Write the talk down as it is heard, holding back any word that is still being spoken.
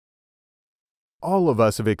All of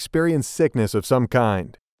us have experienced sickness of some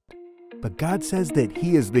kind. But God says that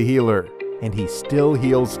He is the healer, and He still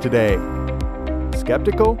heals today.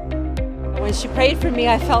 Skeptical? When she prayed for me,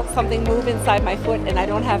 I felt something move inside my foot, and I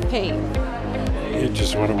don't have pain. It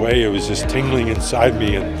just went away. It was just tingling inside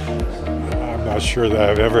me, and I'm not sure that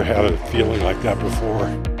I've ever had a feeling like that before.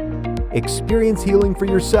 Experience healing for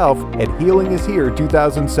yourself at Healing is Here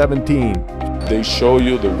 2017. They show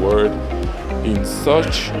you the Word in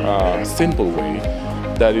such a simple way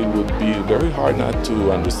that it would be very hard not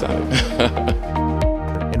to understand it.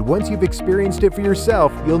 And once you've experienced it for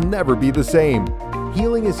yourself, you'll never be the same.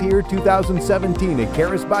 Healing is Here 2017 at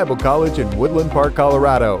Charis Bible College in Woodland Park,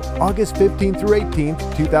 Colorado, August 15th through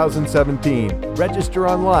 18th, 2017. Register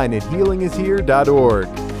online at healingishere.org.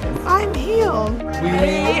 I'm healed.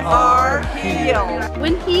 We are healed.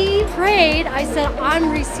 When he prayed, I said,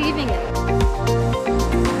 I'm receiving it.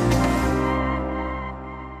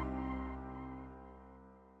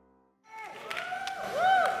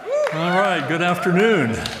 All right, good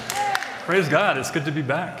afternoon. Praise God, it's good to be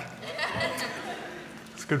back.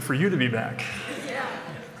 It's good for you to be back.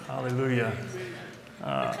 Hallelujah.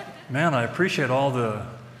 Man, I appreciate all the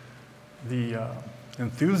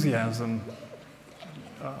enthusiasm.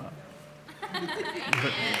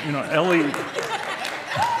 You know, Ellie,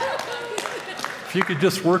 if you could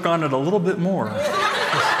just work on it a little bit more.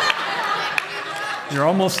 You're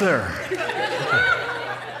almost there.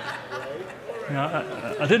 You know,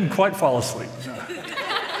 I didn't quite fall asleep. No,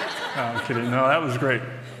 I'm kidding. No, that was great.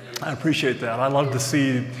 I appreciate that. I love to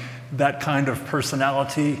see that kind of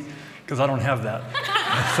personality because I don't have that.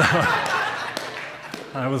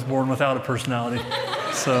 So, I was born without a personality.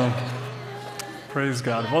 So, praise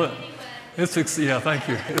God. Well, yeah, thank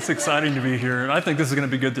you. It's exciting to be here, and I think this is going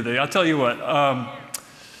to be good today. I'll tell you what,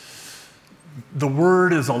 the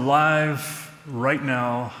Word is alive right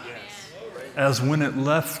now as when it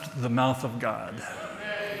left the mouth of God.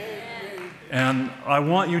 And I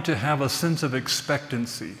want you to have a sense of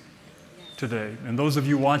expectancy today. And those of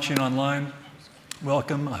you watching online,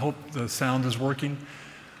 welcome. I hope the sound is working.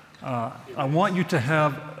 I want you to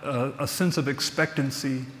have a sense of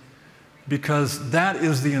expectancy because that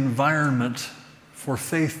is the environment for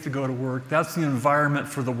faith to go to work. That's the environment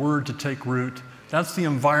for the Word to take root. That's the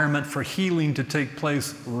environment for healing to take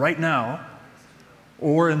place right now,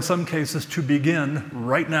 or in some cases to begin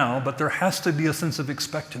right now, but there has to be a sense of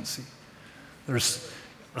expectancy.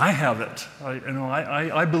 I have it.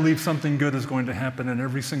 I believe something good is going to happen in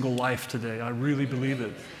every single life today. I really believe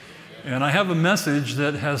it. And I have a message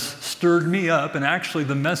that has stirred me up, and actually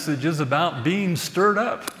the message is about being stirred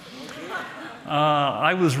up.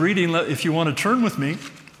 I was reading, if you want to turn with me,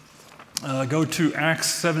 go to Acts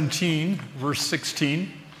 17, verse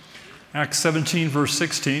 16. Acts 17, verse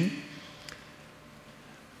 16.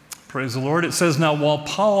 Praise the Lord. It says, now while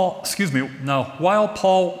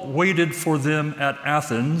Paul waited for them at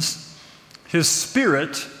Athens, his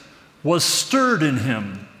spirit was stirred in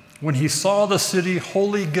him when he saw the city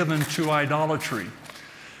wholly given to idolatry.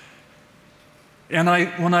 And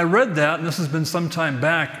when I read that, and this has been some time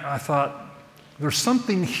back, I thought, there's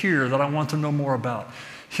something here that I want to know more about.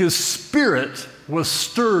 His spirit was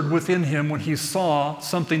stirred within him when he saw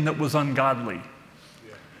something that was ungodly.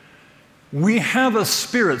 We have a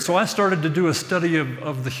spirit, so I started to do a study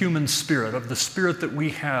of the human spirit, of the spirit that we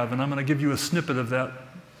have, and I'm going to give you a snippet of that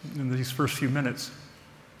in these first few minutes.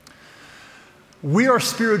 We are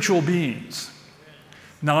spiritual beings.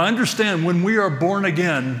 Now, I understand when we are born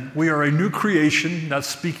again, we are a new creation. That's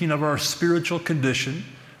speaking of our spiritual condition.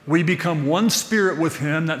 We become one spirit with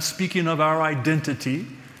Him. That's speaking of our identity.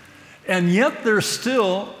 And yet there's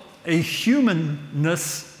still a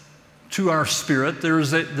humanness to our spirit. There's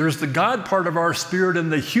the God part of our spirit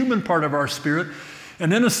and the human part of our spirit.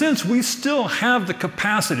 And in a sense, we still have the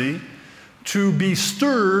capacity to be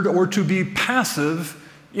stirred or to be passive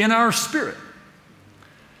in our spirit.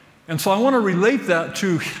 And so I want to relate that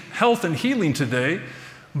to health and healing today.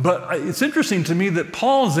 But it's interesting to me that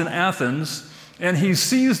Paul's in Athens and he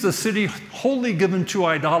sees the city wholly given to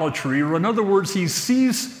idolatry, or in other words, he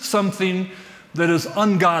sees something that is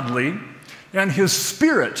ungodly, and his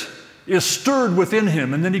spirit is stirred within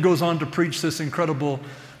him. And then he goes on to preach this incredible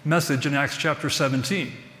message in Acts chapter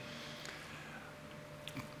 17.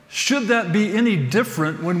 Should that be any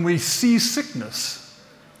different when we see sickness?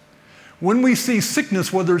 When we see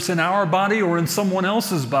sickness, whether it's in our body or in someone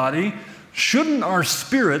else's body, shouldn't our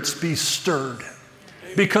spirits be stirred?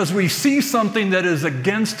 Because we see something that is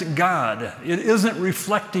against God. It isn't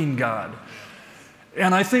reflecting God.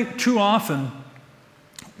 And I think too often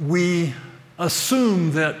we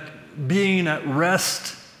assume that being at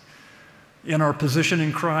rest in our position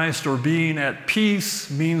in Christ or being at peace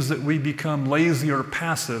means that we become lazy or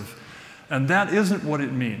passive. And that isn't what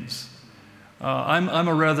it means. I'm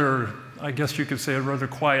a rather, I guess you could say, a rather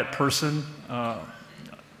quiet person.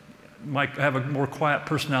 Might have a more quiet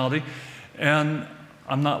personality. And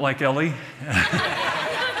I'm not like Ellie.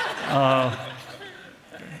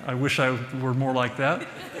 I wish I were more like that.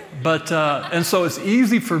 But, and so it's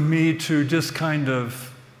easy for me to just kind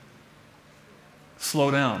of slow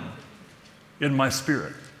down in my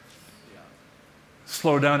spirit.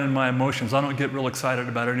 Slow down in my emotions. I don't get real excited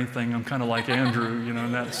about anything. I'm kind of like Andrew, you know,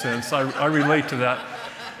 in that sense. I relate to that.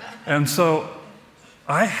 And so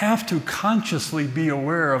I have to consciously be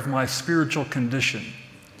aware of my spiritual condition.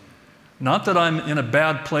 Not that I'm in a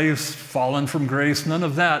bad place, fallen from grace, none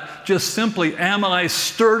of that. Just simply, am I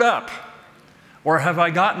stirred up? Or have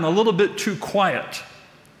I gotten a little bit too quiet?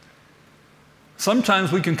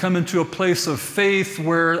 Sometimes we can come into a place of faith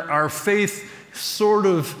where our faith sort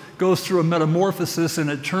of goes through a metamorphosis and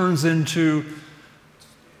it turns into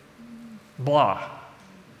blah.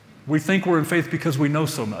 We think we're in faith because we know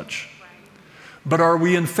so much. But are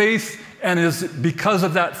we in faith, and is because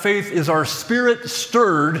of that faith, is our spirit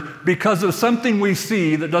stirred because of something we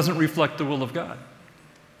see that doesn't reflect the will of God?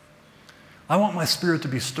 I want my spirit to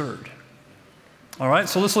be stirred. All right,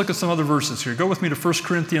 so let's look at some other verses here. Go with me to 1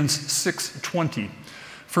 Corinthians 6:20.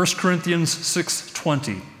 1 Corinthians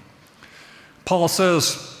 6:20. Paul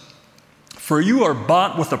says, "For you are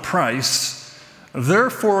bought with a price,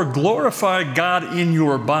 therefore glorify God in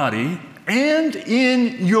your body and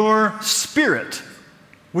in your spirit,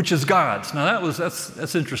 which is God's." Now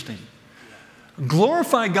that's interesting.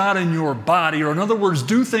 Glorify God in your body, or in other words,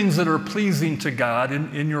 do things that are pleasing to God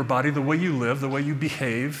in your body, the way you live, the way you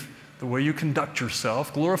behave, the way you conduct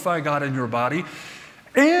yourself. Glorify God in your body,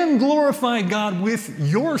 and glorify God with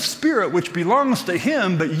your spirit, which belongs to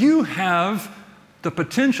Him, but you have the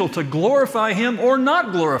potential to glorify Him or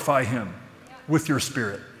not glorify Him with your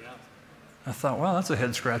spirit. I thought, wow, that's a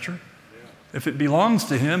head scratcher. If it belongs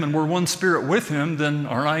to Him and we're one spirit with Him, then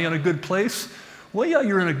aren't I in a good place? Well, yeah,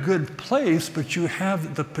 you're in a good place, but you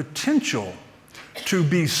have the potential to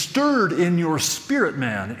be stirred in your spirit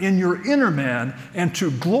man, in your inner man, and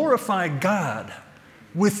to glorify God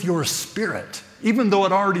with your spirit. Even though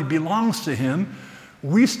it already belongs to Him,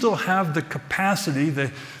 we still have the capacity,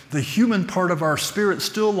 the human part of our spirit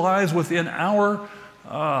still lies within our,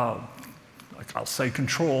 I'll say,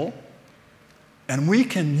 control. And we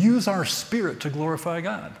can use our spirit to glorify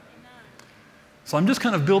God. So I'm just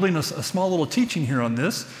kind of building a small little teaching here on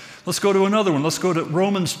this. Let's go to another one. Let's go to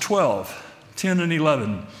Romans 12, 10 and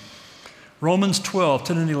 11. Romans 12,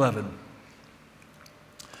 10 and 11.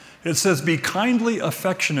 It says, "Be kindly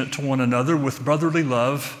affectionate to one another with brotherly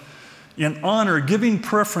love, in honor giving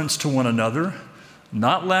preference to one another,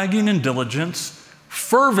 not lagging in diligence,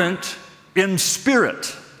 fervent in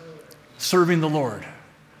spirit, serving the Lord."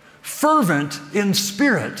 Fervent in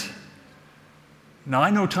spirit. Now,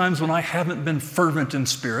 I know times when I haven't been fervent in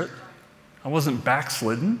spirit. I wasn't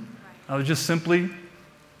backslidden. I was just simply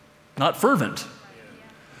not fervent.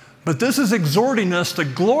 But this is exhorting us to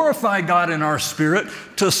glorify God in our spirit,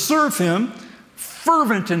 to serve Him,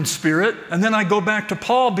 fervent in spirit. And then I go back to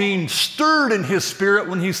Paul being stirred in his spirit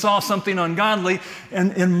when he saw something ungodly.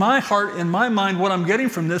 And in my heart, in my mind, what I'm getting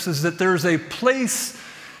from this is that there's a place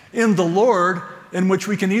in the Lord in which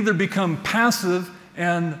we can either become passive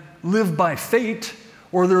and live by fate,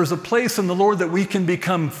 or there is a place in the Lord that we can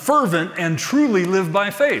become fervent and truly live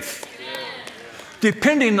by faith,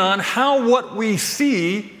 depending on how what we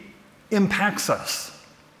see impacts us.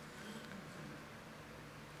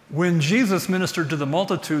 When Jesus ministered to the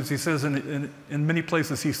multitudes, He says in many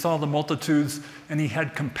places He saw the multitudes and He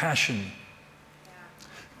had compassion.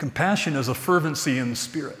 Compassion is a fervency in the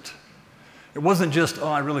spirit. It wasn't just, oh,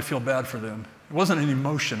 I really feel bad for them. It wasn't an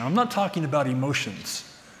emotion. I'm not talking about emotions.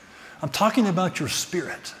 I'm talking about your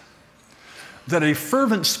spirit. That a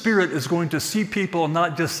fervent spirit is going to see people and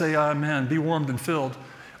not just say, amen, be warmed and filled.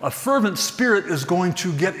 A fervent spirit is going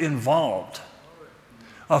to get involved.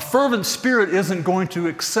 A fervent spirit isn't going to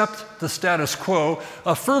accept the status quo.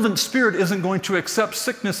 A fervent spirit isn't going to accept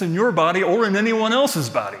sickness in your body or in anyone else's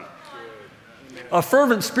body. A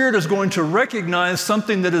fervent spirit is going to recognize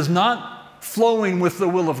something that is not flowing with the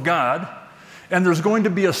will of God. And there's going to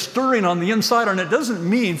be a stirring on the inside. And it doesn't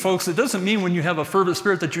mean, folks, it doesn't mean when you have a fervent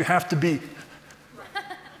spirit that you have to be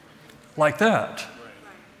like that.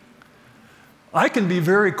 I can be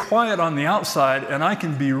very quiet on the outside, and I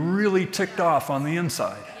can be really ticked off on the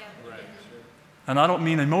inside. And I don't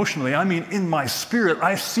mean emotionally. I mean in my spirit,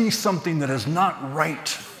 I see something that is not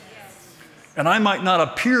right. And I might not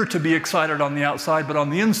appear to be excited on the outside, but on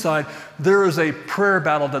the inside, there is a prayer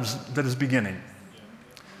battle that is beginning.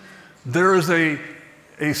 There is a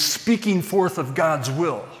speaking forth of God's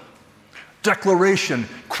will, declaration,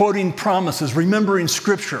 quoting promises, remembering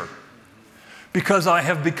Scripture, because I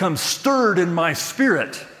have become stirred in my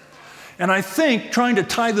spirit. And I think, trying to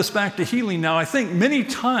tie this back to healing now, I think many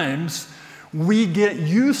times we get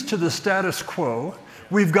used to the status quo.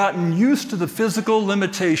 We've gotten used to the physical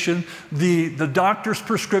limitation, the doctor's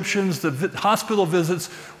prescriptions, the hospital visits.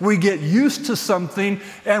 We get used to something,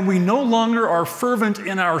 and we no longer are fervent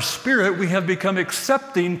in our spirit. We have become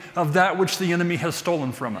accepting of that which the enemy has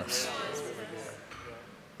stolen from us.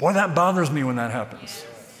 Boy, that bothers me when that happens.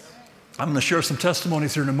 I'm going to share some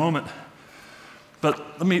testimonies here in a moment.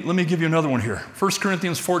 But let me give you another one here. 1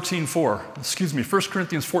 Corinthians 14:4. Excuse me, 1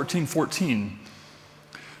 Corinthians 14:14.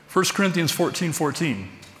 1 Corinthians 14:14.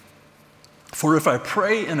 For if I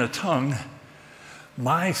pray in a tongue,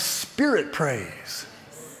 my spirit prays.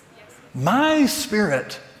 My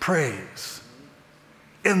spirit prays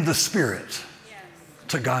in the Spirit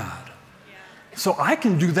to God. So I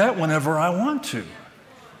can do that whenever I want to.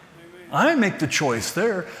 I make the choice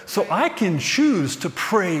there, so I can choose to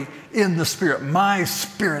pray in the Spirit. My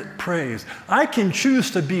spirit prays. I can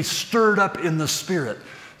choose to be stirred up in the Spirit.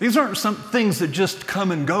 These aren't some things that just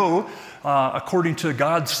come and go according to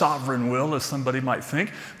God's sovereign will, as somebody might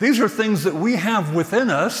think. These are things that we have within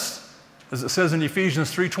us, as it says in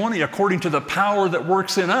Ephesians 3:20, according to the power that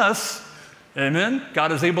works in us. Amen?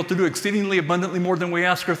 God is able to do exceedingly abundantly more than we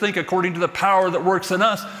ask or think, according to the power that works in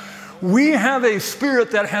us. We have a spirit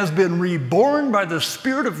that has been reborn by the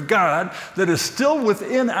Spirit of God that is still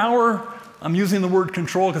within our, I'm using the word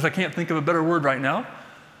control because I can't think of a better word right now,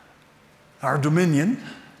 our dominion.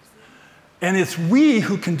 And it's we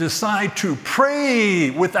who can decide to pray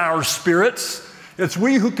with our spirits. It's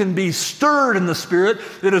we who can be stirred in the Spirit.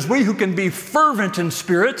 It is we who can be fervent in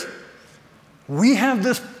spirit. We have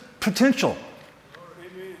this potential,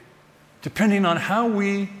 depending on how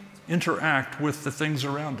we interact with the things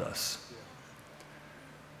around us.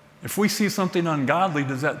 If we see something ungodly,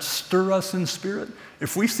 does that stir us in spirit?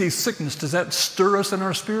 If we see sickness, does that stir us in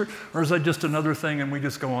our spirit? Or is that just another thing and we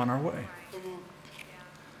just go on our way?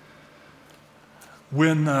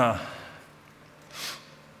 When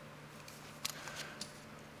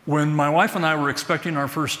my wife and I were expecting our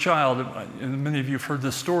first child, and many of you have heard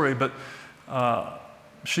this story, but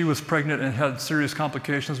she was pregnant and had serious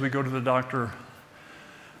complications. We go to the doctor.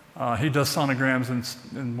 He does sonograms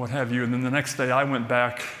and what have you. And then the next day I went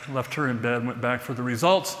back, left her in bed, went back for the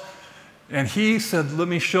results. And he said, let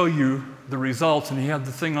me show you the results. And he had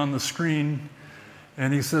the thing on the screen.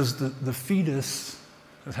 And he says, the fetus,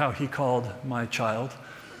 is how he called my child,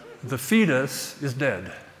 the fetus is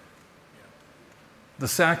dead. The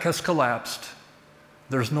sac has collapsed.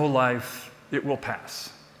 There's no life. It will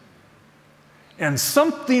pass. And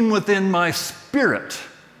something within my spirit,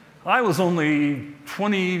 I was only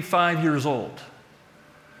 25 years old.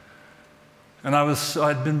 And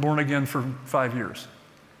I'd been born again for 5 years.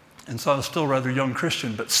 And so I was still a rather young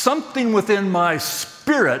Christian. But something within my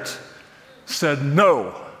spirit said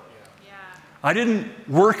no. I didn't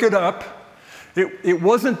work it up. It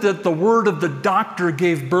wasn't that the word of the doctor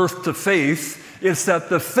gave birth to faith. It's that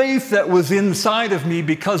the faith that was inside of me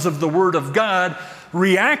because of the word of God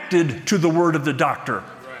reacted to the word of the doctor.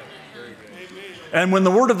 And when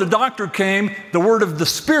the word of the doctor came, the word of the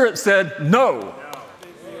Spirit said, no.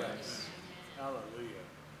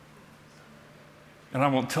 And I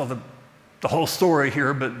won't tell the whole story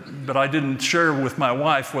here, but I didn't share with my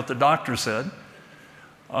wife what the doctor said.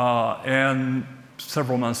 And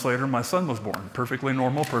several months later, my son was born, perfectly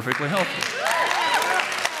normal, perfectly healthy.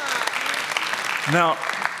 Now,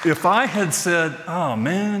 if I had said, oh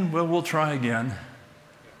man, well, we'll try again,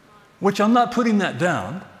 which I'm not putting that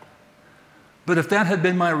down, but if that had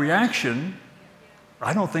been my reaction,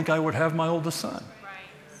 I don't think I would have my oldest son.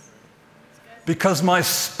 Because my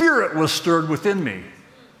spirit was stirred within me.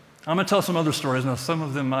 I'm going to tell some other stories. Now, some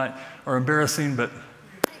of them are embarrassing, but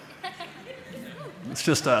it's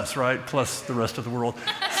just us, right? Plus the rest of the world.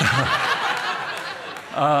 So,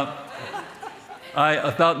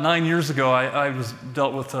 about 9 years ago, I was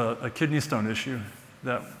dealt with a kidney stone issue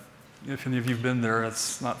that, if any of you have been there,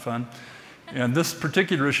 it's not fun. And this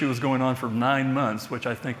particular issue was going on for 9 months, which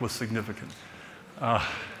I think was significant.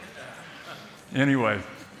 Anyway,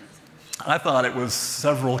 I thought it was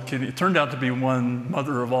several kidney. It turned out to be one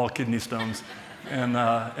mother of all kidney stones.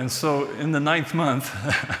 And so in the 9th month,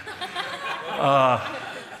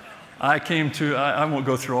 I came to, I won't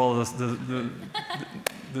go through all of this,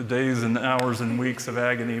 the days and hours and weeks of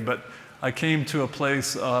agony, but I came to a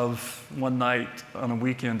place of one night on a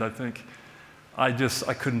weekend, I think, I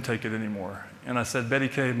couldn't take it anymore. And I said, Betty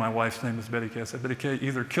Kay, my wife's name is Betty Kay, I said, Betty Kay,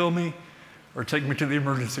 either kill me or take me to the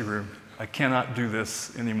emergency room. I cannot do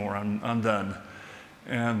this anymore, I'm done.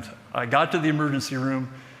 And I got to the emergency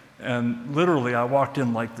room, and literally I walked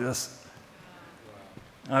in like this.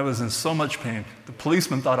 I was in so much pain. The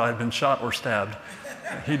policeman thought I had been shot or stabbed.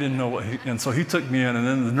 He didn't know and so he took me in, and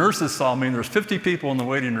then the nurses saw me, and there's 50 people in the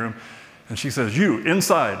waiting room, and she says, you,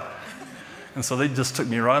 inside. And so they just took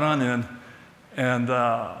me right on in, and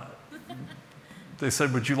they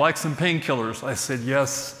said, would you like some painkillers? I said,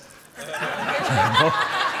 yes.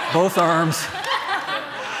 Both arms,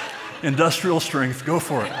 industrial strength, go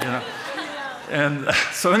for it, you know. And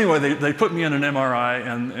so anyway, they put me in an MRI,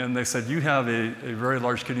 and they said, you have a very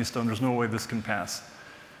large kidney stone. There's no way this can pass.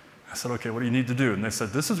 I said, okay, what do you need to do? And they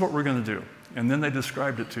said, this is what we're going to do. And then they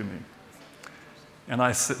described it to me. And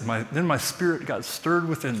I said, then my spirit got stirred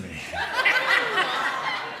within me.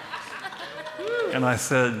 And I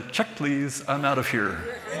said, check please, I'm out of here.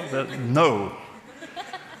 No.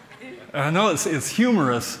 And I know it's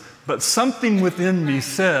humorous, but something within me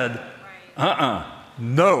said,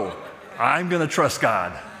 no. I'm going to trust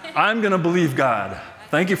God. I'm going to believe God.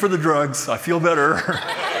 Thank you for the drugs. I feel better.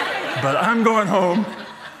 But I'm going home.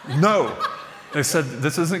 No. They said,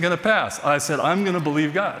 this isn't going to pass. I said, I'm going to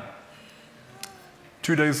believe God.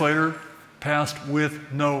 2 days later, passed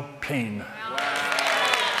with no pain.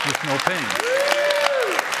 With no pain.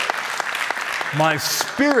 My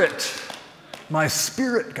spirit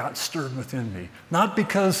got stirred within me. Not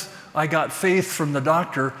because I got faith from the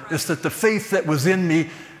doctor. It's that the faith that was in me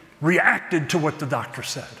reacted to what the doctor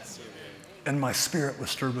said. And my spirit was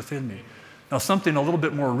stirred within me. Now, something a little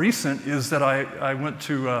bit more recent is that I went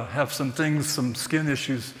to have some skin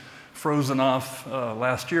issues frozen off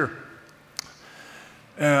last year.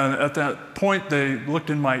 And at that point, they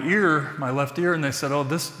looked in my ear, my left ear, and they said, oh,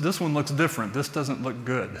 this one looks different. This doesn't look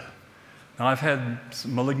good. Now, I've had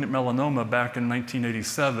malignant melanoma back in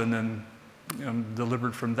 1987 and I'm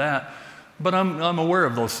delivered from that. But I'm aware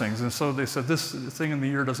of those things. And so they said, this thing in the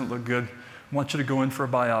ear doesn't look good. I want you to go in for a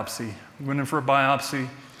biopsy. Went in for a biopsy.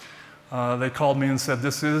 They called me and said,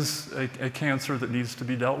 this is a cancer that needs to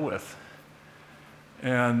be dealt with.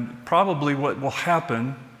 And probably what will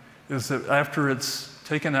happen is that after it's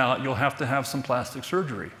taken out, you'll have to have some plastic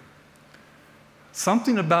surgery.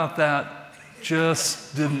 Something about that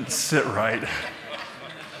just didn't sit right.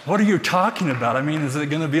 What are you talking about? I mean, is it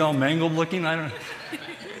going to be all mangled looking? I don't know.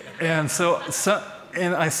 And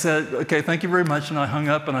and I said, okay, thank you very much. And I hung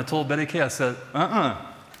up and I told Betty Kay, I said,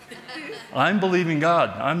 I'm believing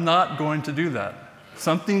God. I'm not going to do that.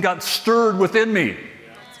 Something got stirred within me.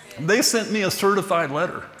 They sent me a certified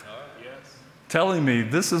letter telling me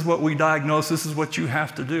this is what we diagnose, this is what you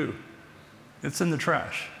have to do. It's in the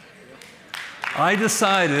trash. I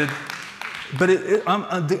decided, but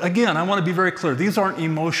again, I want to be very clear. These aren't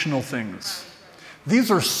emotional things.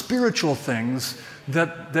 These are spiritual things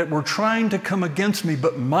that were trying to come against me,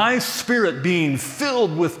 but my spirit, being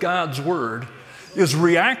filled with God's word, is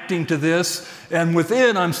reacting to this, and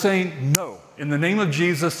within I'm saying, no. In the name of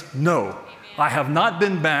Jesus, no. I have not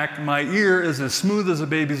been back. My ear is as smooth as a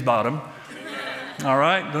baby's bottom. All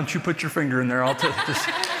right? Don't you put your finger in there. I'll just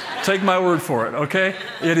take my word for it, okay?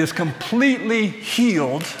 It is completely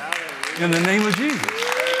healed in the name of Jesus.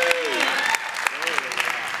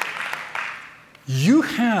 You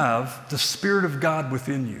have the Spirit of God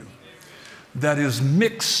within you that is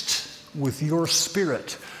mixed with your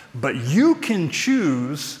spirit, but you can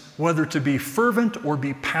choose whether to be fervent or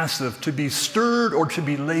be passive, to be stirred or to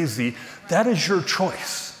be lazy. That is your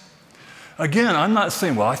choice. Again, I'm not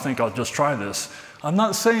saying, well, I think I'll just try this. I'm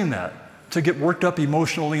not saying that to get worked up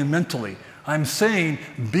emotionally and mentally. I'm saying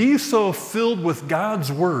be so filled with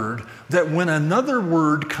God's word that when another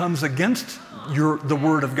word comes against the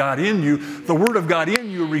word of God in you, the word of God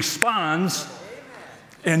in you responds,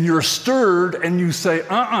 and you're stirred and you say,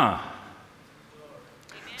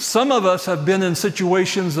 Some of us have been in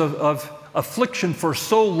situations of affliction for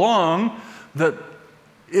so long that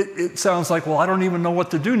it sounds like, well, I don't even know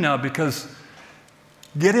what to do now, because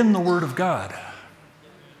get in the Word of God.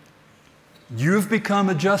 You've become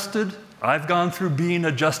adjusted. I've gone through being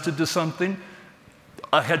adjusted to something.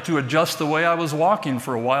 I had to adjust the way I was walking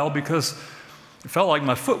for a while because it felt like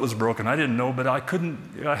my foot was broken. I didn't know, but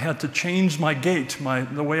I had to change my gait,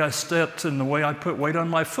 the way I stepped and the way I put weight on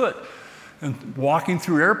my foot. And walking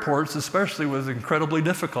through airports especially was incredibly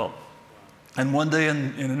difficult. And one day in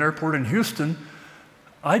an airport in Houston,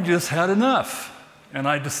 I just had enough. And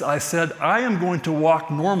I said, I am going to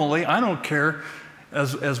walk normally. I don't care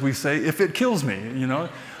as we say, if it kills me, you know.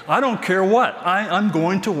 I don't care what. I'm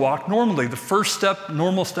going to walk normally. The first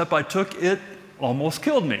normal step I took, it almost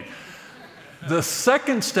killed me. The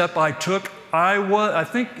second step I took, I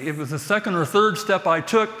think it was the second or third step I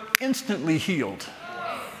took, instantly healed.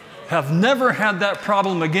 Have never had that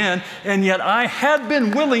problem again, and yet I had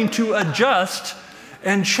been willing to adjust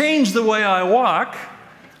and change the way I walk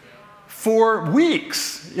for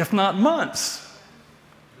weeks, if not months.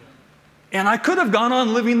 And I could have gone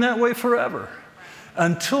on living that way forever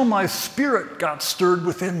until my spirit got stirred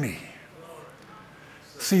within me.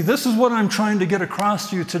 See, this is what I'm trying to get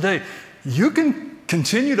across to you today. You can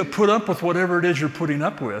continue to put up with whatever it is you're putting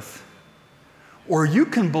up with, or you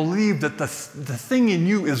can believe that the thing in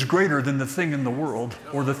you is greater than the thing in the world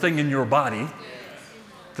or the thing in your body.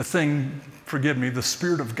 The thing, forgive me, the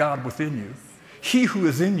Spirit of God within you. He who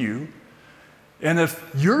is in you. And if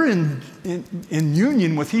you're in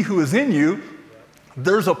union with He who is in you,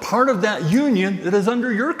 there's a part of that union that is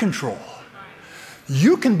under your control.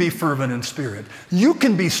 You can be fervent in spirit. You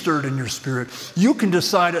can be stirred in your spirit. You can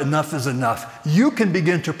decide enough is enough. You can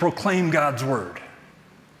begin to proclaim God's word.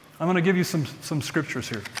 I'm going to give you some scriptures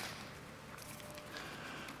here.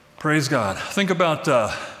 Praise God. Think about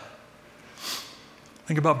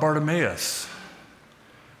Bartimaeus.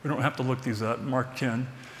 We don't have to look these up. Mark 10.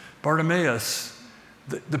 Bartimaeus,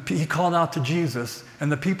 he called out to Jesus,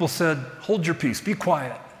 and the people said, hold your peace, be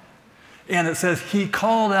quiet. And it says he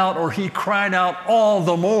called out, or he cried out all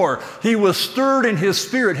the more. He was stirred in his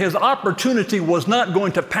spirit. His opportunity was not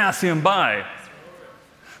going to pass him by.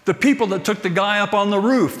 The people that took the guy up on the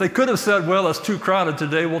roof, they could have said, well, it's too crowded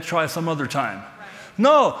today, we'll try some other time.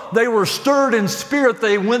 No, they were stirred in spirit.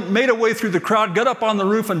 They made a way through the crowd, got up on the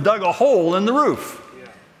roof, and dug a hole in the roof.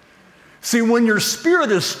 See, when your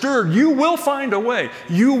spirit is stirred, you will find a way.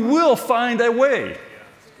 You will find a way.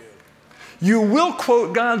 You will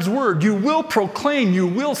quote God's word. You will proclaim. You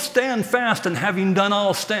will stand fast, and having done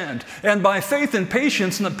all, stand. And by faith and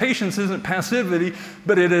patience, and the patience isn't passivity,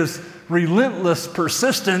 but it is relentless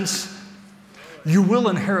persistence, you will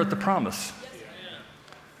inherit the promise.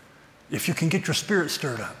 If you can get your spirit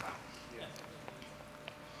stirred up.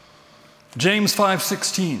 James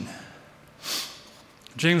 5:16.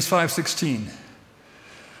 James 5:16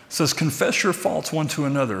 says, confess your faults one to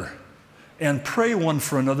another and pray one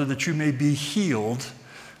for another that you may be healed.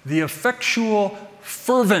 The effectual,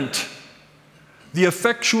 fervent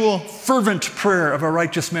prayer of a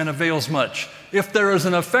righteous man avails much. If there is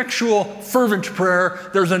an effectual, fervent prayer,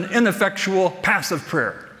 there's an ineffectual, passive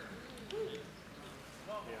prayer.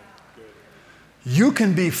 You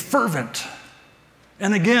can be fervent.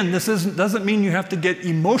 And again, this doesn't mean you have to get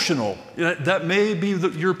emotional. That may be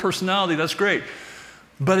your personality, that's great.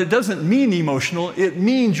 But it doesn't mean emotional. It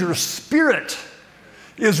means your spirit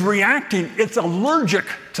is reacting. It's allergic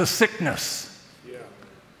to sickness. Yeah.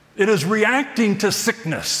 It is reacting to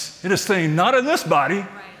sickness. It is saying, not in this body.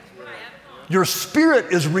 Your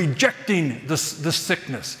spirit is rejecting this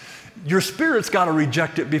sickness. Your spirit's got to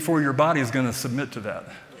reject it before your body is going to submit to that.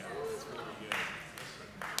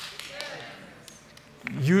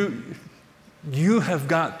 You have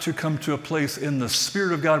got to come to a place in the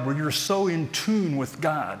Spirit of God where you're so in tune with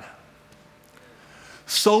God,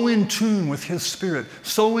 so in tune with His Spirit,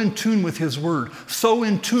 so in tune with His Word, so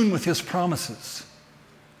in tune with His promises,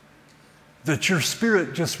 that your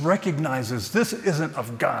spirit just recognizes this isn't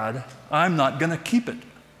of God. I'm not going to keep it.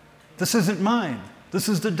 This isn't mine. This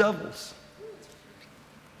is the devil's.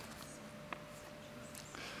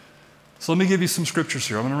 So let me give you some scriptures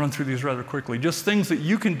here. I'm going to run through these rather quickly. Just things that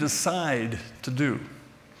you can decide to do.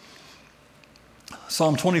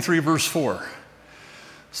 Psalm 23, verse 4.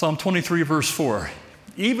 Psalm 23, verse 4.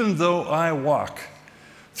 Even though I walk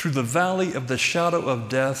through the valley of the shadow of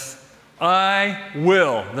death, I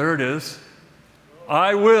will, there it is,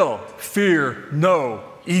 I will fear no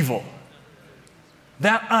evil.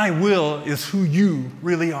 That I will is who you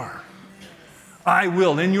really are. I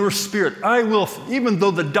will, in your spirit, I will, even though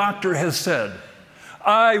the doctor has said,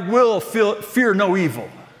 I will fear no evil.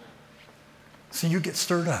 See, you get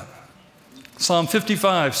stirred up. Psalm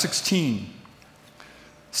 55:16.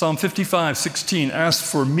 Psalm 55:16. As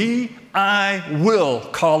for me, I will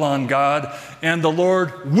call on God, and the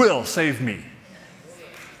Lord will save me.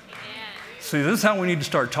 See, this is how we need to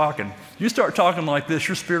start talking. You start talking like this,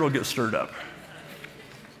 your spirit will get stirred up.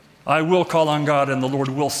 I will call on God and the Lord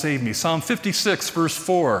will save me. Psalm 56, verse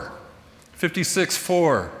 4.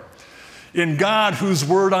 56:4. In God whose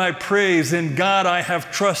word I praise, in God I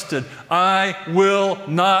have trusted, I will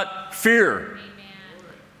not fear.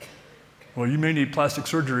 Amen. Well, you may need plastic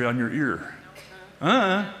surgery on your ear.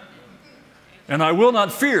 And I will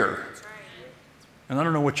not fear. And I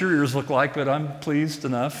don't know what your ears look like, but I'm pleased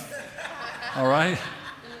enough. All right?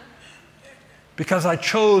 Because I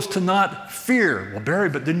chose to not fear. Well, Barry,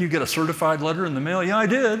 but didn't you get a certified letter in the mail? Yeah, I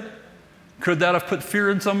did. Could that have put fear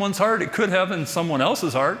in someone's heart? It could have in someone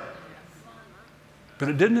else's heart. But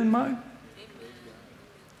it didn't in mine.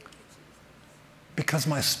 Because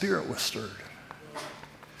my spirit was stirred.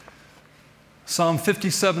 Psalm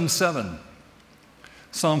 57:7.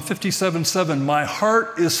 Psalm 57:7. My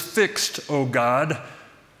heart is fixed, O God.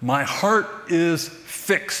 My heart is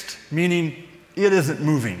fixed, meaning it isn't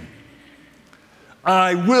moving.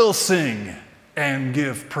 I will sing and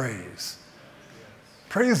give praise.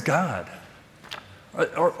 Praise God.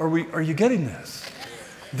 Are you getting this?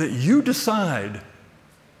 That you decide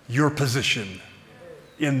your position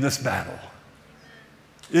in this battle.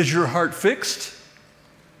 Is your heart fixed?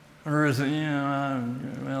 Or is it,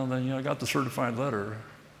 I got the certified letter.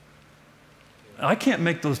 I can't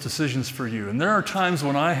make those decisions for you. And there are times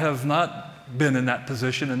when I have not been in that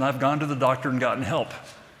position and I've gone to the doctor and gotten help.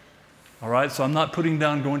 All right? So I'm not putting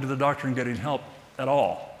down going to the doctor and getting help at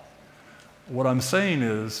all. What I'm saying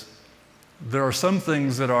is there are some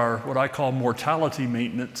things that are what I call mortality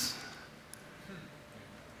maintenance.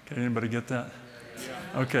 Can anybody get that?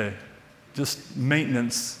 Okay. Just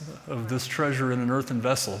maintenance of this treasure in an earthen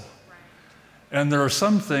vessel. And there are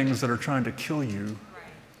some things that are trying to kill you,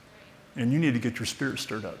 and you need to get your spirit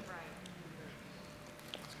stirred up.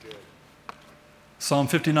 Psalm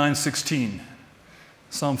 59:16.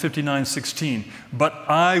 Psalm 59:16. But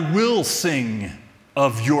I will sing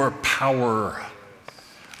of your power.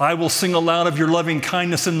 I will sing aloud of your loving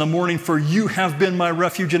kindness in the morning, for you have been my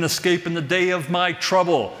refuge and escape in the day of my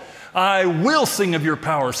trouble. I will sing of your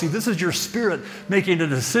power. See, this is your spirit making a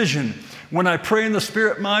decision. When I pray in the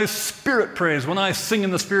Spirit, my spirit prays. When I sing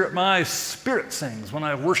in the Spirit, my spirit sings. When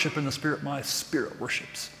I worship in the Spirit, my spirit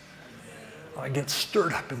worships. I get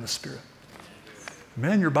stirred up in the Spirit.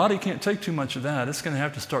 Man, your body can't take too much of that. It's going to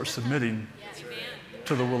have to start submitting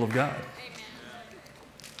to the will of God.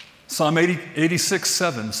 Psalm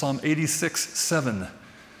 86:7. Psalm 86:7.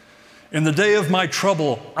 In the day of my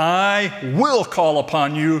trouble, I will call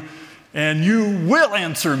upon you, and you will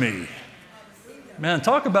answer me. Man,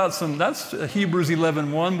 talk about that's Hebrews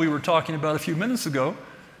 11:1 we were talking about a few minutes ago.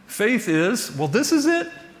 Faith is, well, this is it.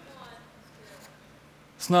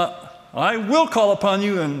 It's not, I will call upon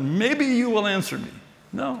you, and maybe you will answer me.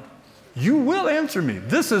 No, you will answer me.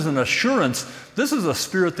 This is an assurance. This is a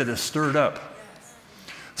spirit that is stirred up.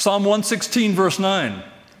 Psalm 116, verse 9.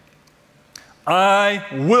 I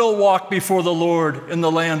will walk before the Lord in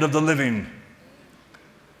the land of the living.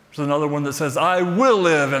 There's another one that says, I will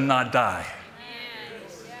live and not die.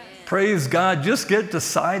 Praise God. Just get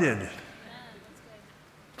decided.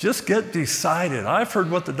 Just get decided. I've heard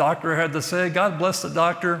what the doctor had to say. God bless the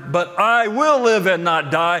doctor. But I will live and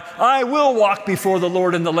not die. I will walk before the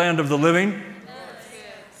Lord in the land of the living.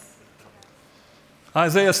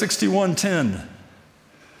 Isaiah 61:10.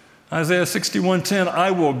 Isaiah 61:10,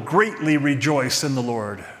 I will greatly rejoice in the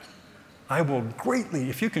Lord. I will greatly,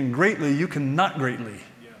 if you can greatly, you can not greatly.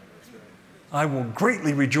 I will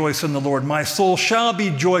greatly rejoice in the Lord. My soul shall be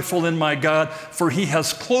joyful in my God, for he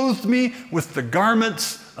has clothed me with the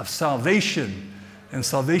garments of salvation. And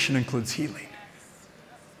salvation includes healing.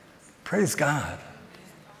 Praise God.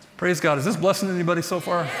 Praise God. Is this blessing anybody so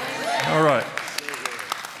far? All right.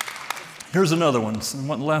 Here's another one.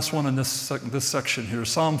 The last one in this section here.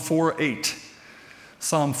 Psalm 4:8.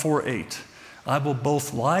 Psalm 4:8. I will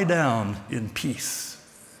both lie down in peace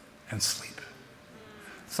and sleep.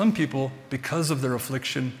 Some people, because of their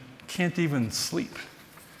affliction, can't even sleep,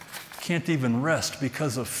 can't even rest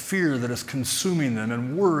because of fear that is consuming them,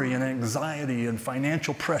 and worry and anxiety and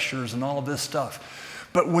financial pressures and all of this stuff.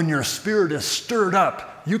 But when your spirit is stirred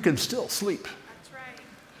up, you can still sleep. That's right.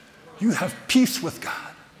 You have peace with God.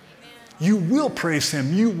 Amen. You will praise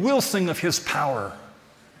him. You will sing of his power.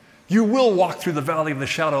 You will walk through the valley of the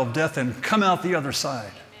shadow of death and come out the other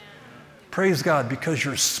side. Praise God, because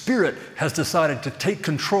your spirit has decided to take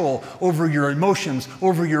control over your emotions,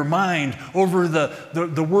 over your mind, over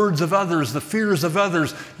the words of others, the fears of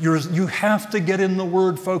others. You have to get in the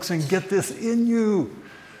Word, folks, and get this in you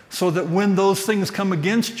so that when those things come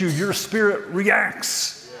against you, your spirit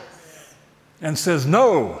reacts and says,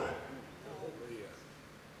 no.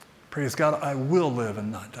 Praise God, I will live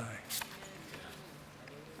and not die.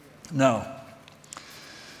 Now,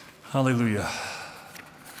 hallelujah.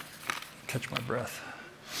 Catch my breath.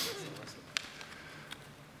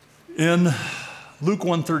 In Luke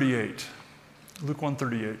 1:38, Luke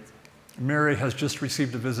 1:38, Mary has just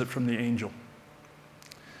received a visit from the angel.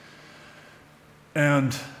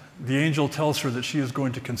 And the angel tells her that she is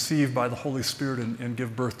going to conceive by the Holy Spirit and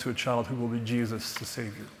give birth to a child who will be Jesus, the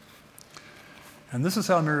Savior. And this is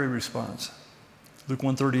how Mary responds. Luke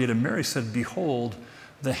 1:38, and Mary said, behold,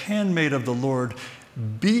 the handmaid of the Lord,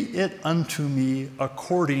 be it unto me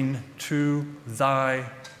according to thy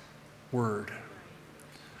word.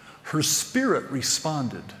 Her spirit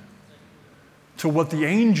responded to what the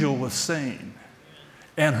angel was saying,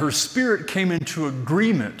 and her spirit came into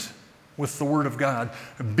agreement with the word of God.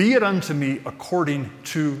 Be it unto me according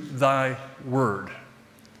to thy word.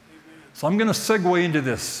 So I'm going to segue into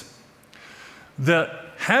this, that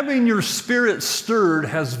having your spirit stirred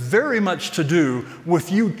has very much to do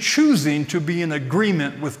with you choosing to be in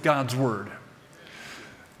agreement with God's word.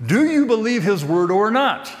 Do you believe his word or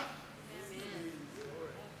not?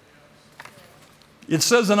 It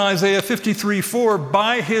says in Isaiah 53:4,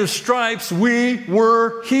 by his stripes we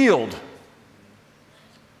were healed.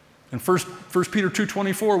 In 1 Peter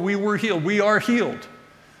 2:24, we were healed. We are healed.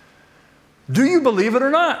 Do you believe it or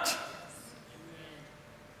not?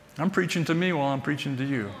 I'm preaching to me while I'm preaching to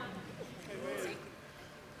you.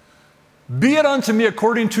 Be it unto me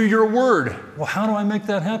according to your word. Well, how do I make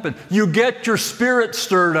that happen? You get your spirit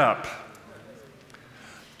stirred up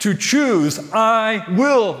to choose, I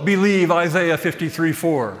will believe Isaiah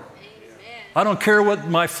 53:4. I don't care what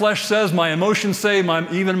my flesh says, my emotions say,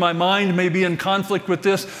 even my mind may be in conflict with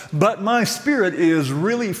this, but my spirit is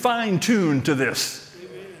really fine-tuned to this.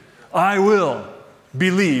 I will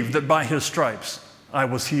believe that by his stripes I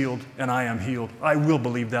was healed and I am healed. I will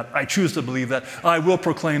believe that. I choose to believe that. I will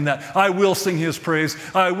proclaim that. I will sing his praise.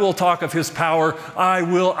 I will talk of his power. I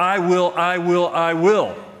will.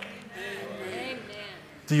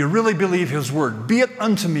 Do you really believe his word? Be it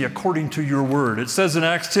unto me according to your word. It says in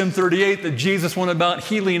Acts 10:38 that Jesus went about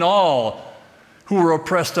healing all who were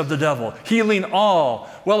oppressed of the devil. Healing all.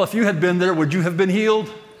 Well, if you had been there, would you have been healed?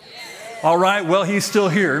 Yes. All right, well, he's still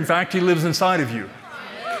here. In fact, he lives inside of you.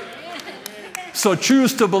 So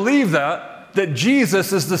choose to believe that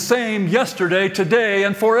Jesus is the same yesterday, today,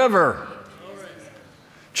 and forever.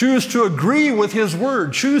 Choose to agree with his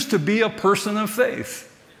word. Choose to be a person of faith.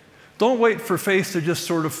 Don't wait for faith to just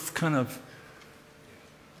sort of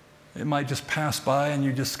it might just pass by and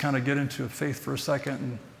you just kind of get into faith for a second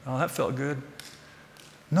and, oh, that felt good.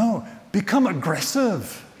 No, become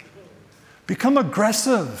aggressive. Become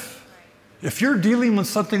aggressive. If you're dealing with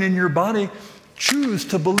something in your body, choose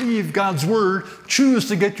to believe God's word. Choose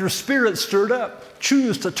to get your spirit stirred up.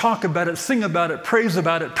 Choose to talk about it, sing about it, praise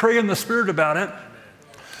about it, pray in the Spirit about it.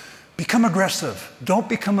 Become aggressive. Don't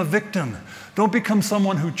become a victim. Don't become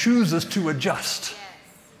someone who chooses to adjust.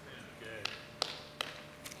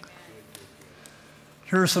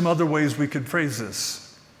 Here are some other ways we could phrase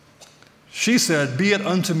this. She said, be it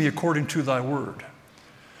unto me according to thy word.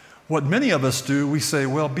 What many of us do, we say,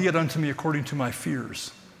 well, be it unto me according to my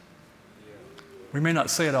fears. We may not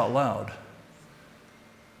say it out loud,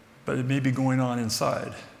 but it may be going on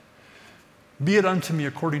inside. Be it unto me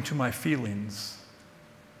according to my feelings.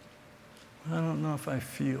 I don't know if I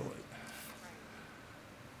feel it.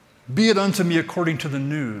 Be it unto me according to the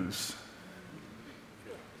news.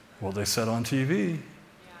 Well, they said on TV.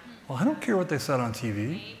 Well, I don't care what they said on TV.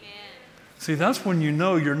 Amen. See, that's when you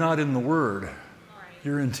know you're not in the Word.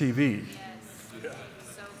 You're in TV. Yes.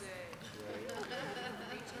 So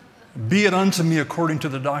good. Be it unto me according to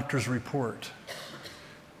the doctor's report.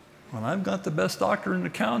 Well, I've got the best doctor in the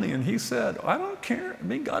county, and he said, I don't care. I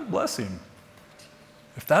mean, God bless him.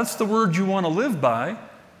 If that's the word you want to live by,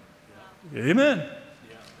 amen.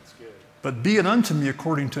 Yeah, that's good. But be it unto me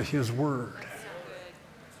according to his word.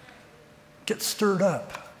 Get stirred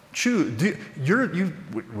up. Choose.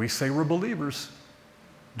 We say we're believers.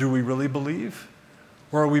 Do we really believe?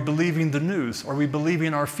 Or are we believing the news? Are we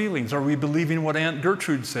believing our feelings? Are we believing what Aunt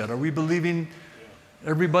Gertrude said? Are we believing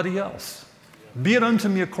everybody else? Be it unto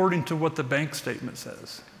me according to what the bank statement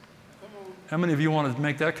says. How many of you want to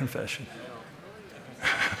make that confession?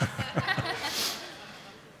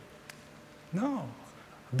 No.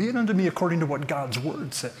 Be it unto me according to what God's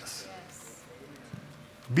word says. Yes.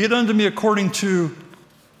 Be it unto me according to,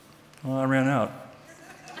 well, I ran out.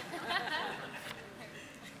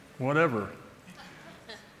 Whatever.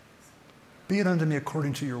 Be it unto me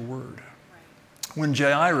according to your word. When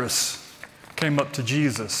Jairus came up to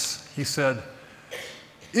Jesus, he said,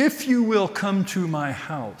 if you will come to my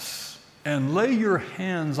house and lay your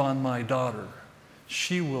hands on my daughter,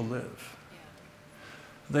 she will live.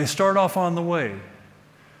 They start off on the way.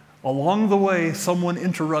 Along the way, someone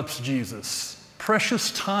interrupts Jesus. Precious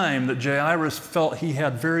time that Jairus felt he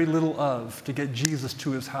had very little of to get Jesus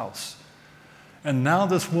to his house. And now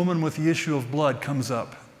this woman with the issue of blood comes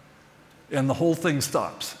up, and the whole thing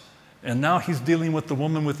stops. And now he's dealing with the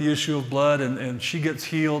woman with the issue of blood, and she gets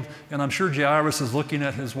healed. And I'm sure Jairus is looking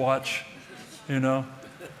at his watch, you know,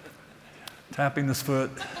 tapping his foot.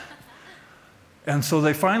 And so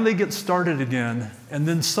they finally get started again. And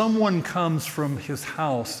then someone comes from his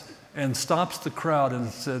house and stops the crowd and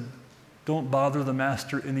said, "Don't bother the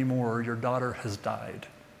master anymore. Your daughter has died."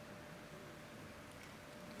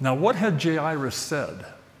 Now, what had Jairus said?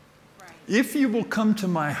 Right. "If you will come to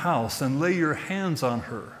my house and lay your hands on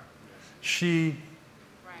her, she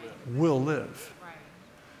will live." Right.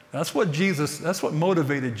 That's what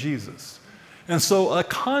motivated Jesus. And so a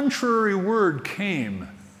contrary word came.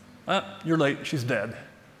 "You're late, she's dead."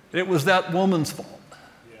 It was that woman's fault.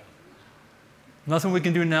 Yeah. Nothing we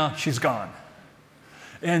can do now, she's gone.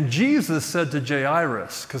 And Jesus said to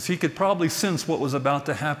Jairus, because he could probably sense what was about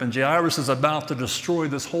to happen, Jairus is about to destroy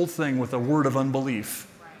this whole thing with a word of unbelief.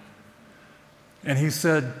 Right. And he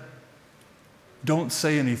said, "Don't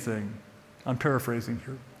say anything." I'm paraphrasing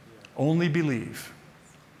here. "Only believe."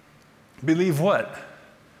 Believe what?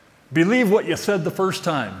 Believe what you said the first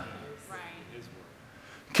time. Right.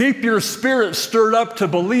 Keep your spirit stirred up to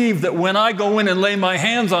believe that when I go in and lay my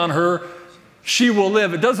hands on her, she will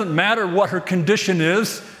live. It doesn't matter what her condition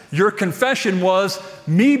is. Your confession was,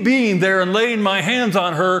 me being there and laying my hands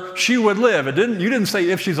on her, she would live. You didn't say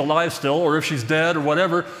if she's alive still or if she's dead or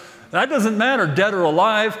whatever. That doesn't matter, dead or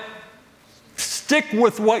alive. Stick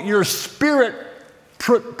with what your spirit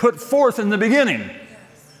put forth in the beginning.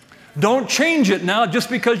 Don't change it now just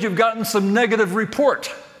because you've gotten some negative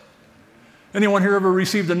report. Anyone here ever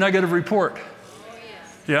received a negative report?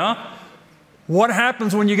 Yeah? What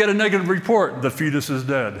happens when you get a negative report? The fetus is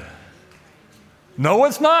dead. No,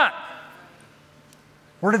 it's not.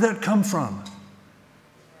 Where did that come from?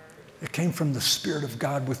 It came from the Spirit of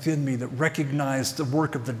God within me that recognized the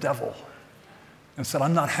work of the devil and said,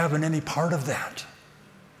 I'm not having any part of that.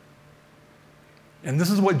 And this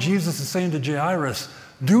is what Jesus is saying to Jairus.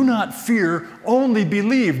 Do not fear, only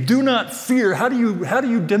believe. Do not fear. How do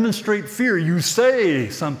you demonstrate fear? You say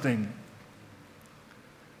something.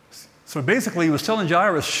 So basically, he was telling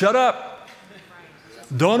Jairus, shut up.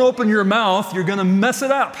 Don't open your mouth. You're going to mess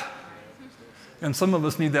it up. And some of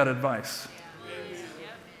us need that advice.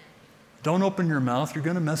 Don't open your mouth. You're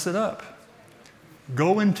going to mess it up.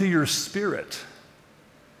 Go into your spirit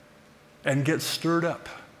and get stirred up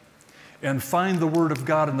and find the Word of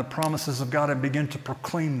God and the promises of God and begin to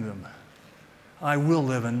proclaim them. I will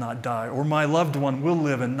live and not die, or my loved one will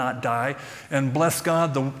live and not die. And bless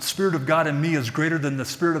God, the Spirit of God in me is greater than the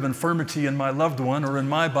spirit of infirmity in my loved one or in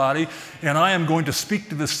my body. And I am going to speak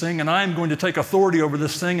to this thing, and I am going to take authority over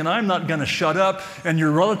this thing, and I'm not going to shut up. And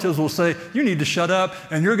your relatives will say, you need to shut up.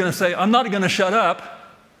 And you're going to say, I'm not going to shut up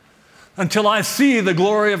until I see the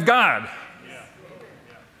glory of God.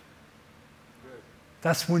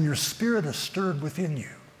 That's when your spirit is stirred within you.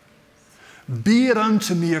 Be it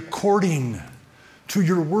unto me according to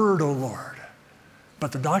your word, O Lord.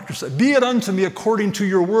 But the doctor said, be it unto me according to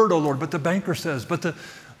your word, O Lord. But the banker says, but the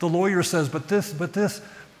lawyer says, but this.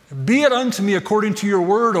 Be it unto me according to your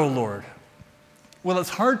word, O Lord. Well, it's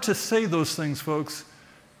hard to say those things, folks,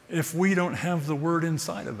 if we don't have the word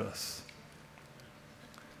inside of us.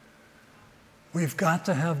 We've got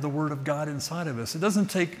to have the Word of God inside of us. It doesn't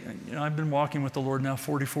take, I've been walking with the Lord now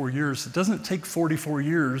 44 years. It doesn't take 44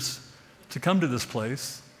 years to come to this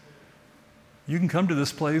place. You can come to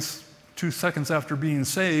this place 2 seconds after being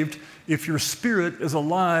saved if your spirit is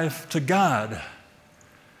alive to God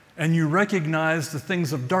and you recognize the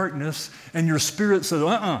things of darkness and your spirit says,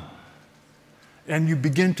 and you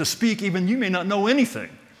begin to speak. Even you may not know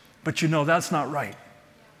anything, but you know that's not right.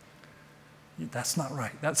 That's not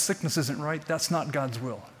right. That sickness isn't right. That's not God's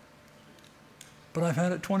will. But I've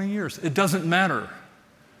had it 20 years. It doesn't matter.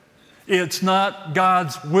 It's not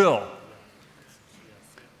God's will.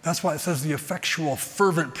 That's why it says the effectual,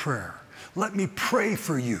 fervent prayer. Let me pray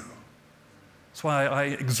for you. That's why I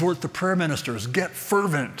exhort the prayer ministers, get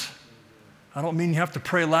fervent. I don't mean you have to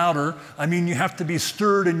pray louder. I mean you have to be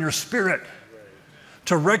stirred in your spirit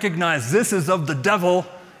to recognize this is of the devil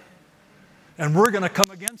and we're going to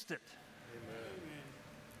come against it.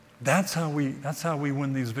 That's how we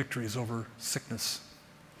win these victories over sickness.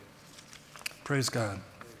 Praise God.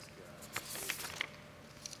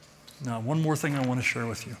 Now, one more thing I want to share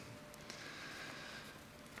with you.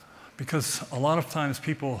 Because a lot of times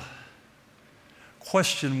people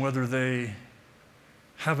question whether they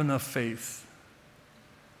have enough faith.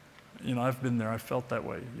 I've been there. I've felt that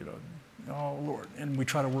way. Oh, Lord. And we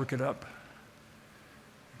try to work it up.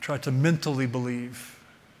 We try to mentally believe.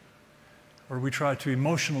 Or we try to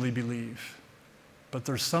emotionally believe. But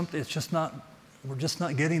there's something, we're just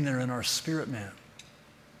not getting there in our spirit, man.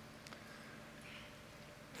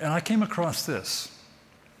 And I came across this.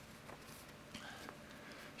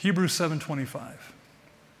 Hebrews 7:25.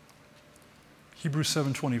 Hebrews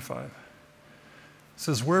 7:25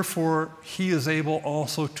 says, wherefore he is able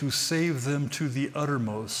also to save them to the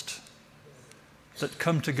uttermost that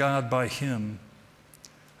come to God by him,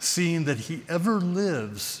 seeing that he ever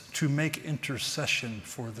lives to make intercession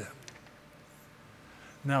for them.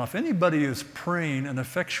 Now, if anybody is praying an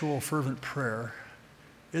effectual, fervent prayer,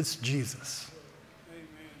 it's Jesus. Amen.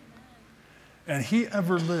 And he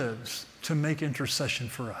ever lives to make intercession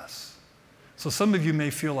for us. So some of you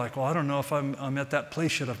may feel like, well, I don't know if I'm at that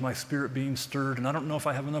place yet of my spirit being stirred, and I don't know if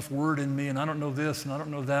I have enough word in me, and I don't know this, and I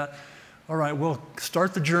don't know that. All right, well,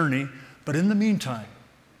 start the journey, but in the meantime,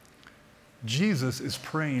 Jesus is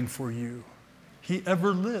praying for you. He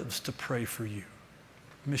ever lives to pray for you.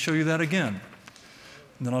 Let me show you that again,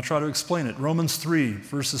 and then I'll try to explain it. Romans 3,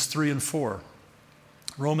 verses 3 and 4.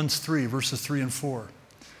 Romans 3, verses 3 and 4.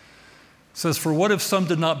 It says, for what if some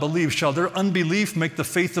did not believe? Shall their unbelief make the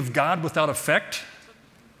faith of God without effect?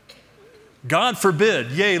 God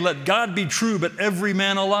forbid. Yea, let God be true, but every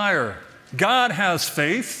man a liar. God has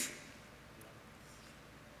faith.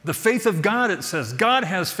 The faith of God, it says. God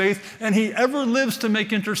has faith, and he ever lives to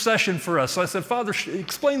make intercession for us. So I said, Father,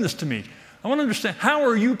 explain this to me. I want to understand, how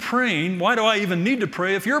are you praying? Why do I even need to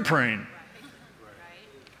pray if you're praying?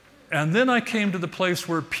 And then I came to the place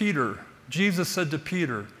where Jesus said to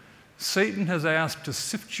Peter, Satan has asked to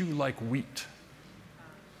sift you like wheat.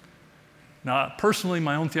 Now, personally,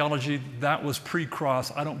 my own theology, that was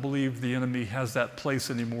pre-cross. I don't believe the enemy has that place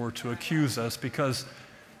anymore to accuse us because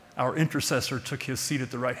our intercessor took his seat at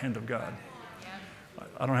the right hand of God.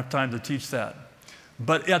 I don't have time to teach that.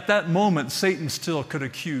 But at that moment, Satan still could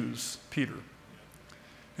accuse Peter.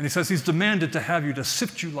 And he says he's demanded to have you to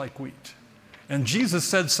sift you like wheat. And Jesus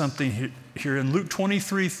said something here in Luke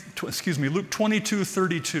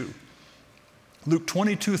 22:32. Luke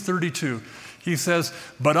 22:32. He says,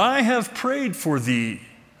 but I have prayed for thee.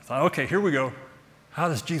 I thought, okay, here we go. How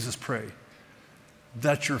does Jesus pray?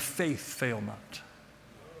 That your faith fail not.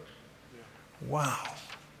 Wow.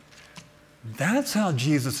 That's how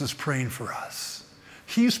Jesus is praying for us.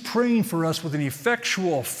 He's praying for us with an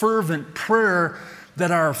effectual, fervent prayer that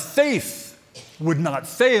our faith would not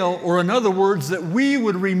fail, or in other words, that we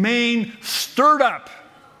would remain stirred up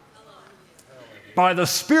by the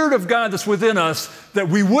Spirit of God that's within us, that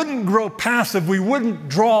we wouldn't grow passive, we wouldn't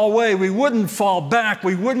draw away, we wouldn't fall back,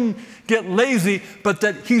 we wouldn't get lazy, but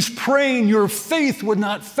that he's praying your faith would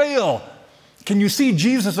not fail. Can you see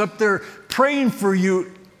Jesus up there praying for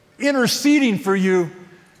you, interceding for you,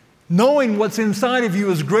 knowing what's inside of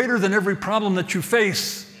you is greater than every problem that you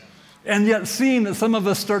face, and yet seeing that some of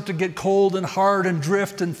us start to get cold and hard and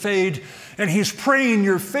drift and fade, and he's praying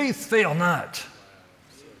your faith fail not.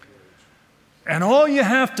 And all you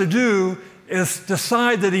have to do is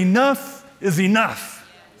decide that enough is enough.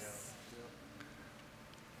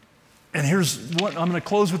 And here's what I'm going to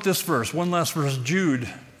close with this verse, one last verse, Jude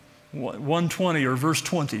 1:20 or verse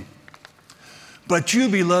 20. But you,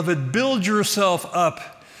 beloved, build yourself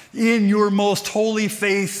up in your most holy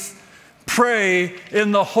faith. Pray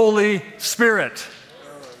in the Holy Spirit.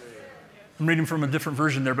 I'm reading from a different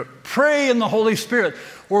version there, but pray in the Holy Spirit.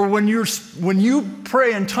 Or when you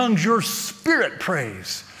pray in tongues, your spirit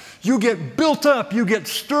prays. You get built up, you get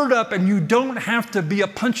stirred up, and you don't have to be a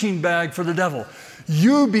punching bag for the devil.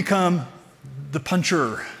 You become the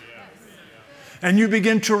puncher. And you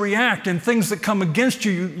begin to react, and things that come against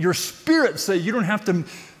you, your spirit says, you don't have to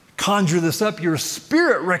conjure this up. Your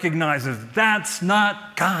spirit recognizes that's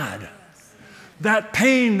not God. That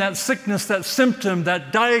pain, that sickness, that symptom,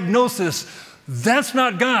 that diagnosis, that's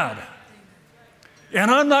not God. And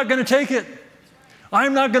I'm not going to take it.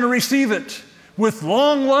 I'm not going to receive it. With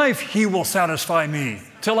long life, he will satisfy me.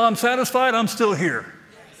 Till I'm satisfied, I'm still here.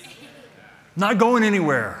 Not going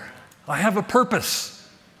anywhere. I have a purpose.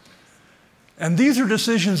 And these are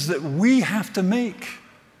decisions that we have to make.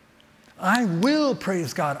 I will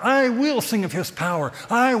praise God. I will sing of his power.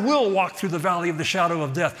 I will walk through the valley of the shadow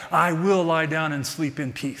of death. I will lie down and sleep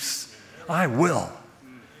in peace. I will.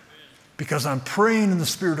 Because I'm praying in the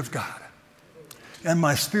Spirit of God. And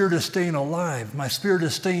my spirit is staying alive. My spirit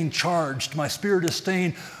is staying charged. My spirit is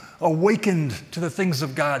staying awakened to the things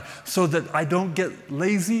of God so that I don't get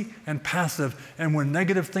lazy and passive. And when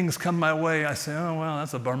negative things come my way, I say, oh, well,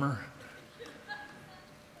 that's a bummer.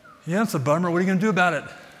 Yeah, it's a bummer. What are you going to do about it?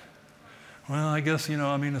 Well, I guess,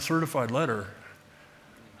 a certified letter.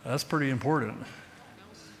 That's pretty important.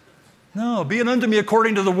 No, be it unto me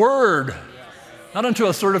according to the word. Not unto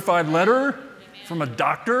a certified letter from a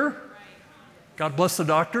doctor. God bless the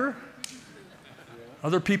doctor.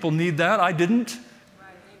 Other people need that. I didn't.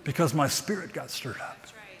 because my spirit got stirred up.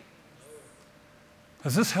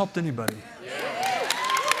 Has this helped anybody?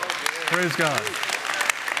 Praise God.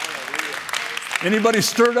 Anybody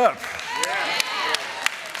stirred up?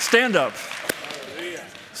 Stand up.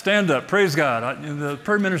 Stand up. Praise God. The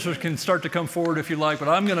prayer ministers can start to come forward if you like, but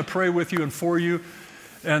I'm going to pray with you and for you.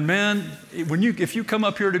 And man, if you come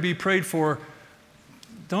up here to be prayed for,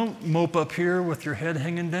 don't mope up here with your head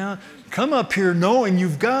hanging down. Come up here knowing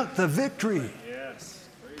you've got the victory.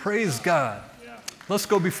 Praise God. Let's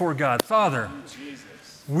go before God. Father,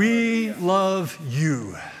 we love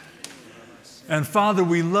you. And Father,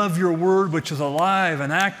 we love your word, which is alive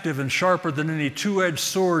and active and sharper than any two-edged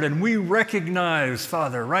sword. And we recognize,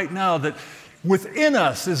 Father, right now that within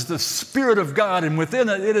us is the Spirit of God, and within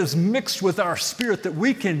it is mixed with our spirit that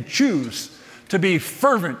we can choose to be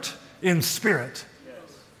fervent in spirit.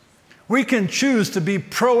 We can choose to be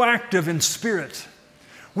proactive in spirit.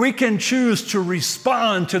 We can choose to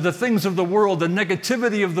respond to the things of the world, the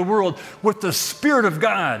negativity of the world, with the Spirit of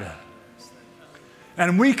God.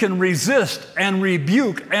 And we can resist and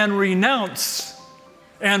rebuke and renounce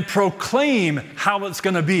and proclaim how it's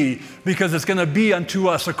going to be, because it's going to be unto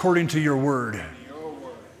us according to your word.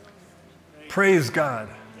 Praise God.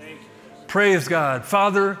 Praise God.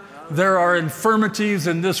 Father, there are infirmities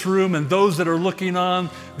in this room, and those that are looking on,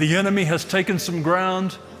 the enemy has taken some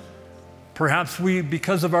ground. Perhaps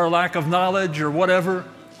because of our lack of knowledge or whatever,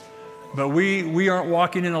 but we aren't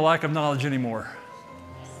walking in a lack of knowledge anymore.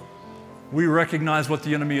 We recognize what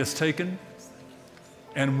the enemy has taken,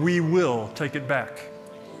 and we will take it back.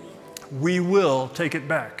 We will take it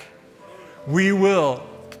back. We will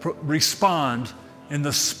respond in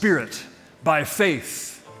the Spirit by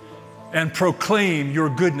faith and proclaim your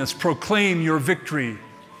goodness, proclaim your victory.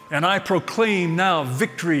 And I proclaim now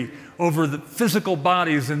victory over the physical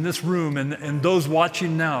bodies in this room and those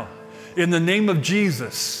watching now. In the name of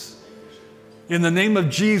Jesus. In the name of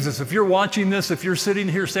Jesus. If you're watching this, if you're sitting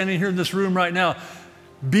here, standing here in this room right now,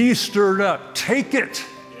 be stirred up. Take it.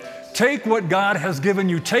 Take what God has given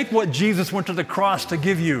you. Take what Jesus went to the cross to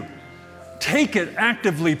give you. Take it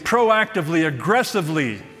actively, proactively,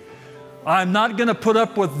 aggressively. I'm not going to put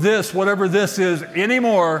up with this, whatever this is,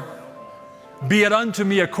 anymore. Be it unto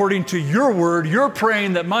me according to your word. You're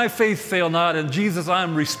praying that my faith fail not. And Jesus,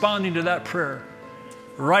 I'm responding to that prayer.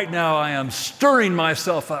 Right now, I am stirring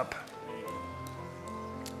myself up.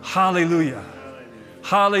 Hallelujah.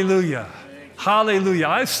 Hallelujah. Hallelujah.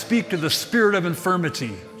 I speak to the spirit of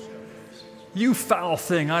infirmity. You foul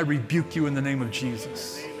thing, I rebuke you in the name of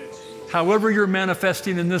Jesus. However you're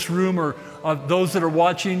manifesting in this room, or those that are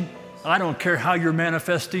watching, I don't care how you're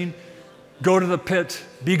manifesting. Go to the pit.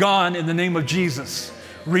 Be gone in the name of Jesus.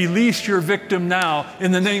 Release your victim now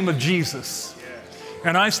in the name of Jesus.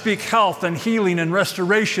 And I speak health and healing and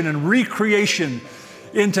restoration and recreation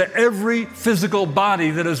into every physical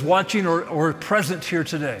body that is watching or present here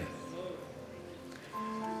today.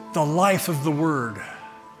 The life of the Word,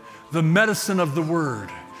 the medicine of the Word,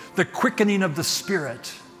 the quickening of the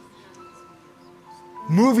Spirit,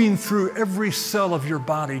 moving through every cell of your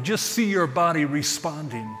body. Just see your body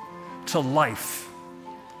responding to life,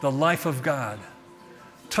 the life of God,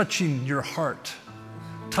 touching your heart,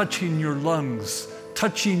 touching your lungs,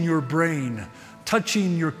 touching your brain,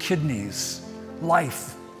 touching your kidneys.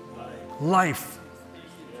 Life, life,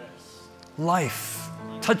 life,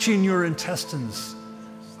 touching your intestines,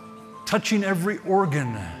 touching every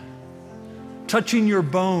organ, touching your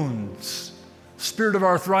bones. Spirit of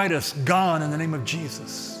arthritis, gone in the name of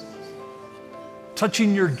Jesus.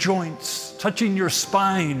 Touching your joints, touching your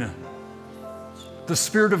spine. The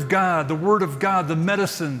Spirit of God, the Word of God, the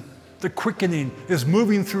medicine, the quickening is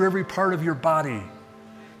moving through every part of your body,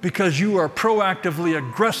 because you are proactively,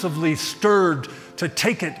 aggressively stirred to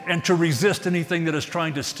take it and to resist anything that is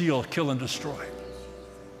trying to steal, kill, and destroy.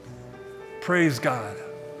 Praise God.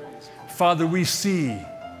 Father, we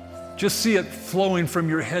just see it flowing from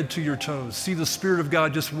your head to your toes. See the Spirit of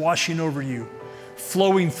God just washing over you,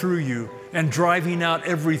 flowing through you, and driving out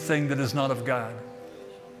everything that is not of God.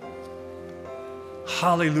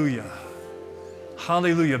 Hallelujah.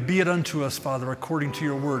 Hallelujah. Be it unto us, Father, according to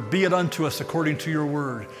your word. Be it unto us according to your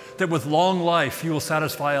word, that with long life you will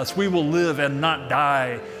satisfy us. We will live and not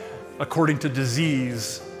die according to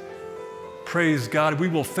disease. Praise God. We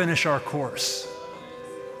will finish our course.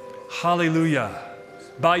 Hallelujah.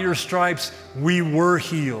 By your stripes, we were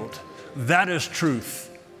healed. That is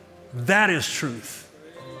truth. That is truth.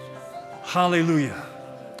 Hallelujah.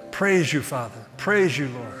 Praise you, Father. Praise you,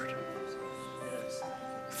 Lord.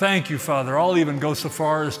 Thank you, Father. I'll even go so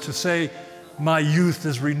far as to say, my youth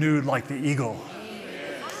is renewed like the eagle.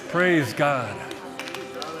 Praise God.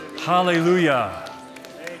 Hallelujah.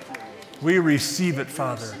 We receive it,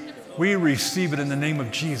 Father. We receive it in the name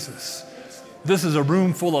of Jesus. This is a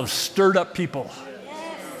room full of stirred up people.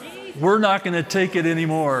 We're not going to take it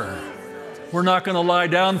anymore. We're not going to lie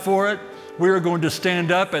down for it. We are going to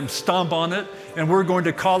stand up and stomp on it, and we're going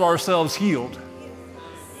to call ourselves healed.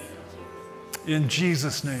 In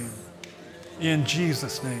Jesus' name. In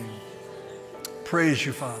Jesus' name. Praise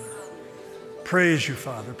you, Father. Praise you,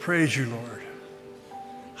 Father. Praise you, Lord.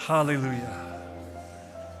 Hallelujah.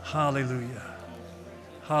 Hallelujah.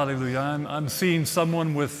 Hallelujah. I'm seeing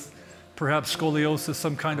someone with perhaps scoliosis,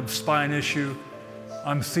 some kind of spine issue.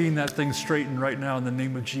 I'm seeing that thing straighten right now in the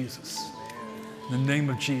name of Jesus. In the name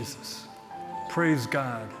of Jesus. Praise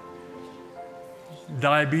God.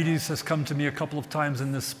 Diabetes has come to me a couple of times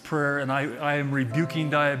in this prayer, and I am rebuking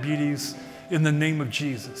diabetes in the name of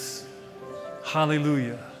Jesus.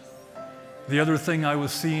 Hallelujah. The other thing I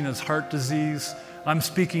was seeing is heart disease. I'm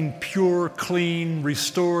speaking pure, clean,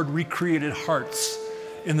 restored, recreated hearts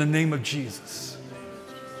in the name of Jesus.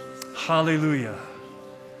 Hallelujah.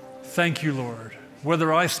 Thank you, Lord.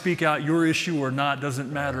 Whether I speak out your issue or not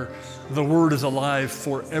doesn't matter. The word is alive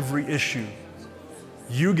for every issue.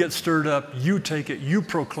 You get stirred up, you take it, you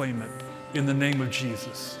proclaim it in the name of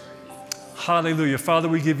Jesus. Hallelujah. Father,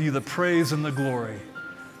 we give you the praise and the glory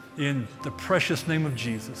in the precious name of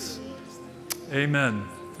Jesus. Amen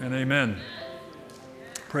and amen.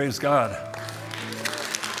 Praise God.